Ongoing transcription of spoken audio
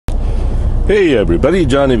Hey everybody,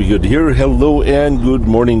 Johnny B. Good here. Hello and good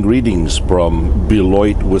morning greetings from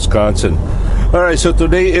Beloit, Wisconsin. Alright, so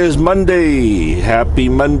today is Monday. Happy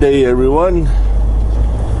Monday, everyone.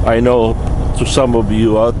 I know to some of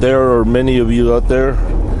you out there, or many of you out there,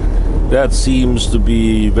 that seems to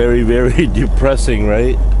be very, very depressing,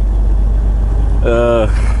 right?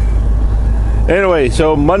 Anyway,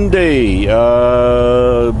 so Monday,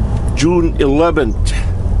 June 11th.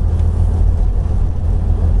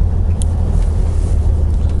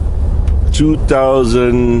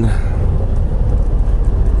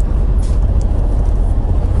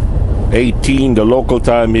 2018. The local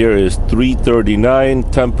time here is 3:39.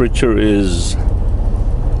 Temperature is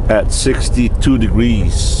at 62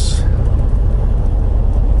 degrees.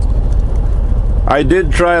 I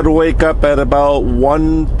did try to wake up at about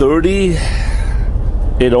 1:30.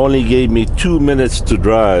 It only gave me 2 minutes to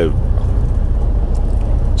drive,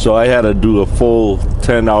 so I had to do a full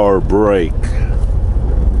 10-hour break.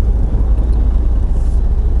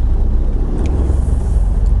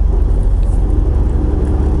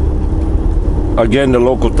 Again, the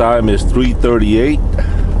local time is 3:38.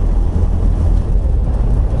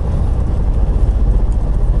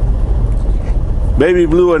 Baby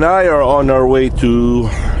Blue and I are on our way to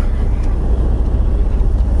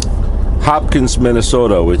Hopkins,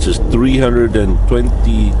 Minnesota, which is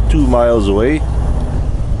 322 miles away.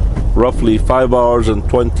 Roughly 5 hours and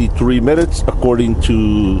 23 minutes, according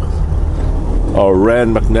to our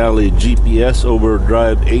Rand McNally GPS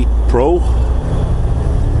Overdrive 8 Pro.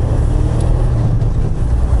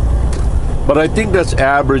 But I think that's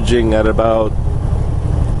averaging at about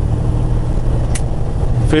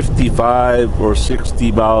 55 or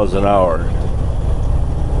 60 miles an hour.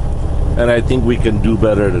 And I think we can do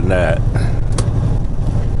better than that.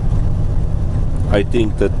 I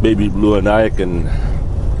think that Baby Blue and I can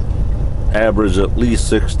average at least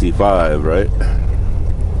 65, right?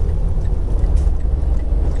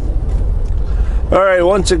 Alright,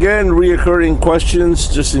 once again, reoccurring questions,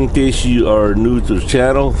 just in case you are new to the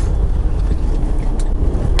channel.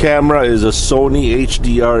 Camera is a Sony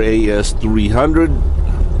HDR AS300.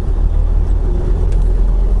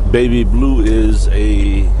 Baby Blue is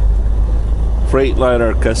a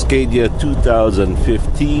Freightliner Cascadia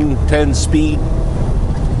 2015 10-speed.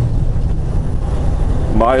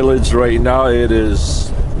 Mileage right now, it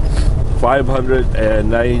is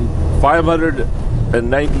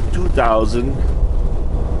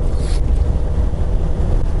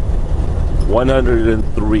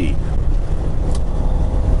 592,103.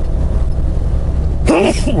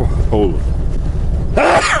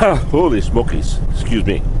 Holy smokies, excuse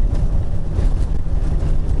me.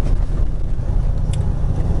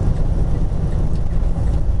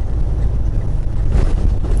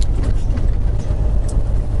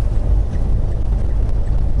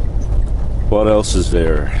 What else is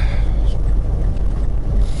there?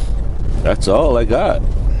 That's all I got.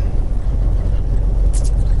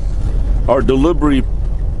 Our delivery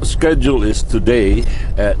schedule is today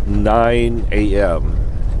at 9 a.m.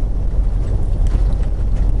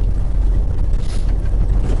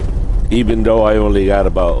 Even though I only got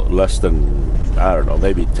about less than, I don't know,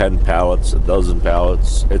 maybe 10 pallets, a dozen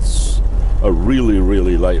pallets. It's a really,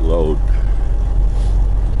 really light load.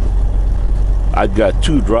 I've got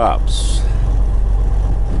 2 drops.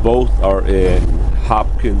 Both are in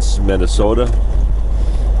Hopkins, Minnesota.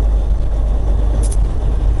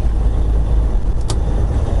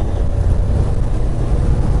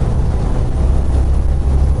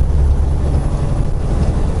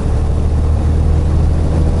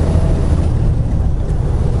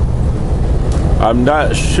 I'm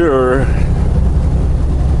not sure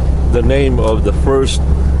the name of the first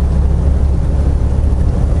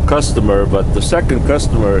customer, but the second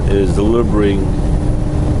customer is delivering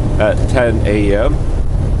at 10 p.m.,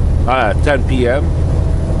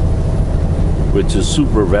 which is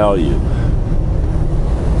super value.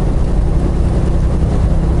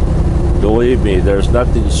 Believe me, there's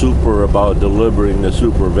nothing super about delivering the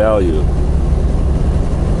super value.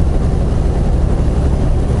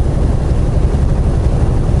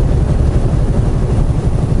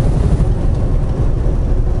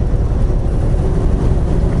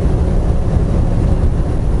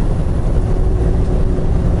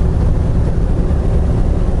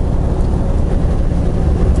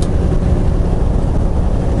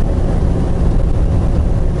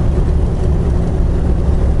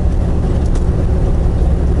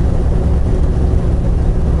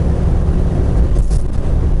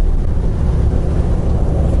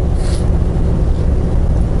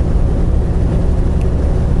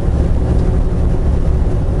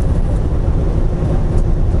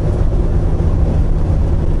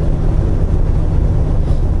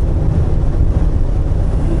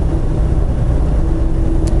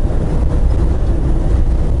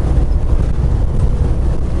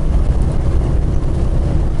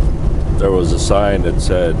 sign that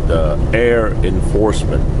said air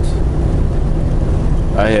enforcement.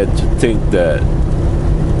 I had to think that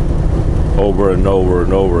over and over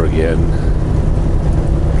and over again,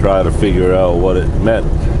 try to figure out what it meant.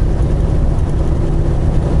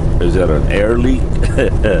 Is that an air leak?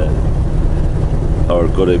 Or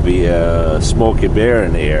could it be a smoky bear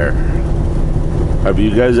in the air? Have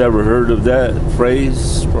you guys ever heard of that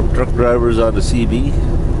phrase from truck drivers on the CB?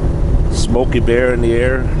 Smoky bear in the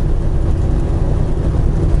air?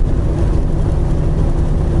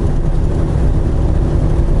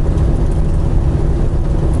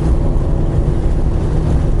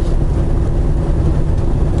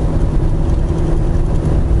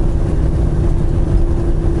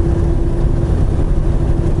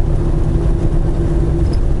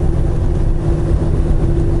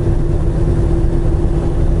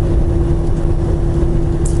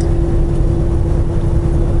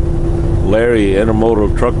 Larry,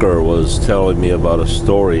 intermodal trucker, was telling me about a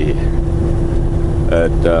story that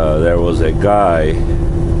there was a guy,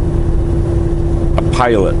 a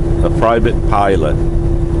pilot, a private pilot,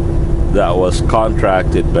 that was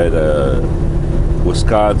contracted by the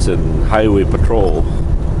Wisconsin Highway Patrol,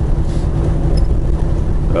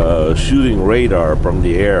 shooting radar from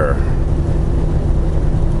the air.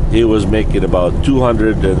 He was making about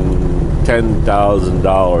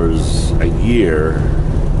 $210,000 a year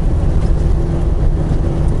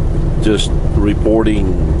just reporting,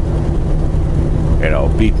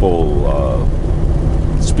 people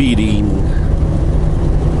speeding,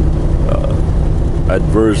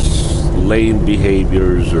 adverse lane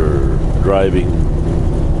behaviors, or driving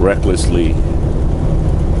recklessly.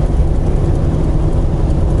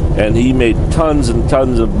 And he made tons and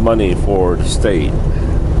tons of money for the state.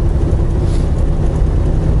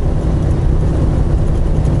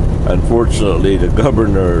 Unfortunately, the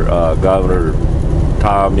Governor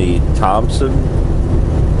Tommy Thompson,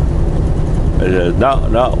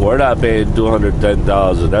 no, we're not paying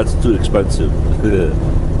 $210,000. That's too expensive.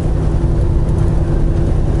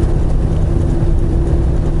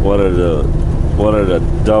 One of the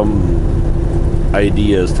dumb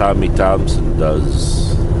ideas Tommy Thompson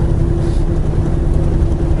does.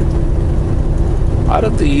 I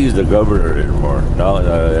don't think he's the governor anymore. No,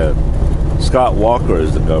 Scott Walker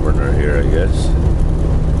is the governor here, I guess.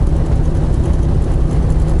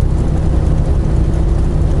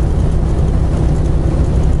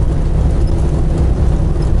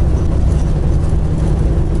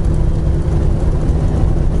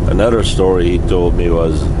 Another story he told me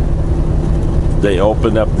was they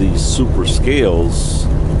opened up these super scales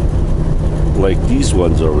like these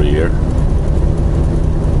ones over here.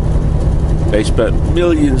 They spent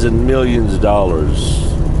millions and millions of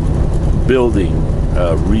dollars rebuilding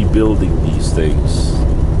these things,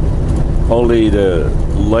 only to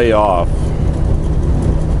lay off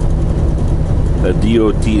the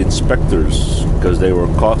DOT inspectors because they were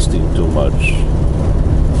costing too much.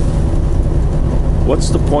 What's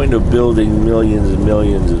the point of building millions and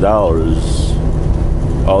millions of dollars,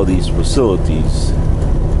 all these facilities,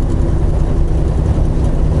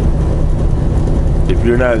 if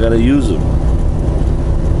you're not going to use them?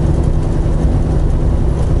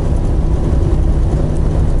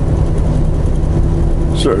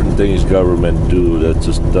 Certain things government do that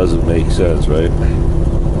just doesn't make sense, right?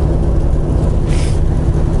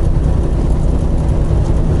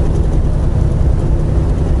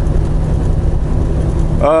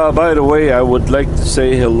 By the way, I would like to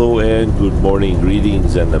say hello and good morning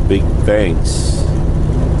greetings and a big thanks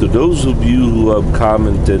to those of you who have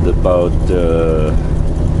commented about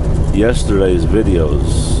yesterday's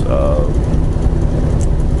videos.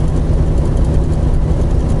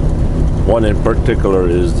 One in particular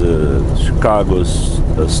is the Chicago's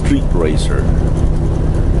street racer.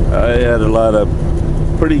 I had a lot of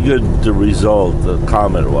pretty good result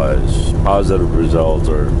comment-wise, positive results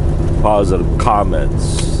or positive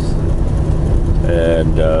comments,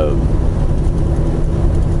 and a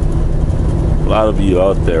lot of you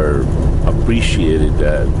out there appreciated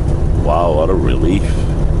that. Wow, what a relief.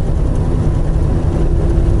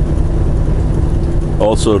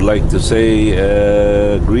 Also, I'd like to say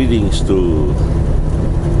greetings to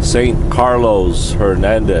St. Carlos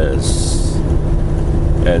Hernandez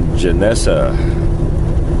and Janessa,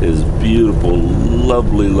 his beautiful,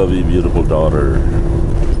 lovely, lovely, beautiful daughter,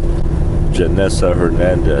 Janessa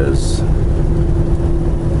Hernandez.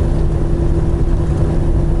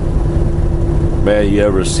 Man, you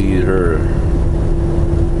ever see her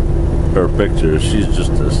picture? She's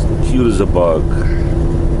just as cute as a bug.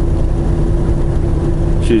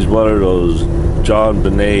 She's one of those John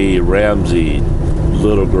Benet Ramsey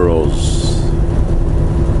little girls.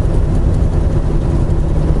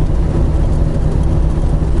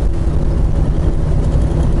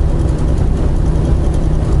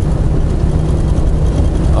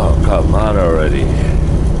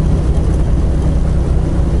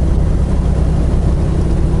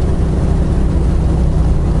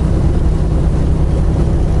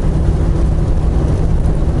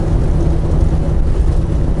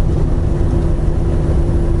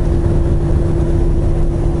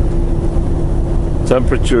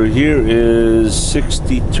 Temperature here is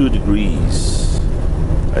 62 degrees,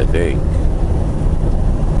 I think.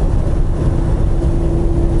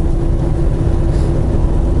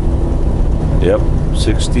 Yep,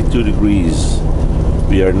 62 degrees.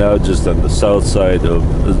 We are now just on the south side of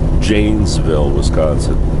Janesville,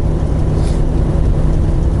 Wisconsin.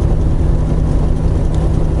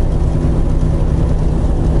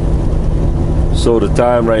 So the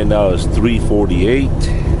time right now is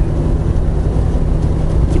 3:48.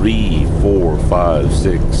 3, 4, 5,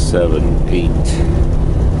 6, 7, 8.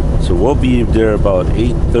 So we'll be there about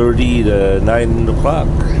 8:30 to 9 o'clock.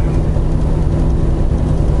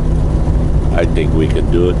 I think we can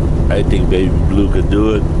do it. I think Baby Blue can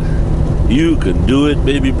do it. You can do it,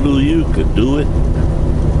 Baby Blue. You can do it.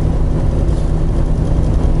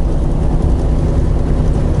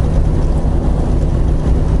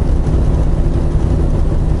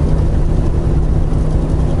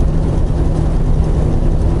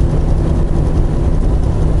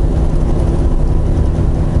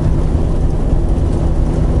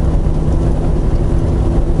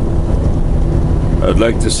 I'd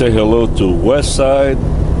like to say hello to Westside,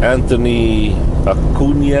 Anthony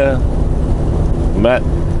Acuna, Matt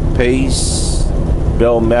Pace,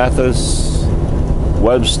 Bell Mathis,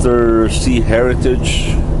 Webster C.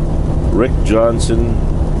 Heritage, Rick Johnson,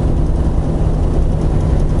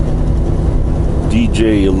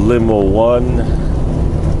 DJ Limo 1,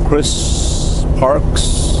 Chris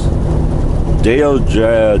Parks, Dale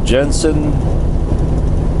Jensen,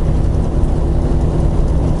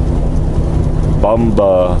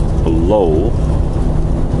 Bamba Low,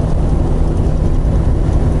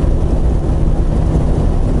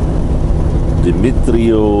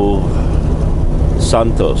 Dimitrio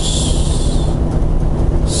Santos,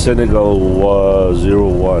 Senegal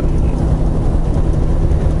 01,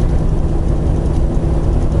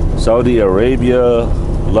 Saudi Arabia,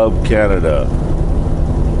 Love Canada,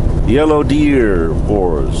 Yellow Deer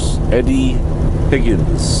Force, Eddie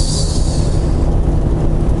Higgins,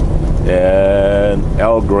 and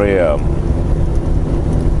Al Graham.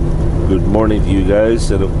 Good morning to you guys,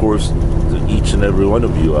 and of course to each and every one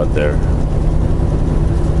of you out there.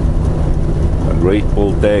 A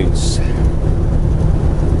grateful thanks.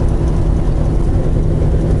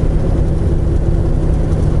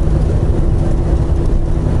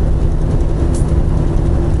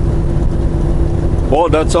 Well,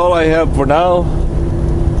 that's all I have for now.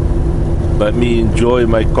 Let me enjoy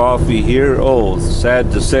my coffee here. Oh,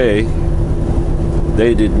 sad to say,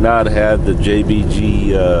 they did not have the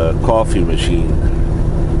JBG coffee machine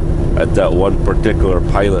at that one particular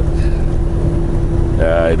pilot.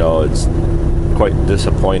 I know it's quite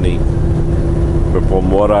disappointing, but from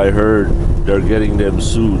what I heard, they're getting them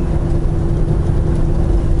soon.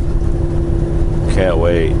 Can't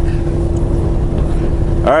wait.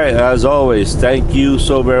 Alright, as always, thank you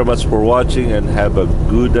so very much for watching, and have a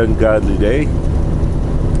good and godly day.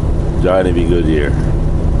 Johnny B. Good here.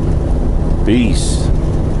 Peace.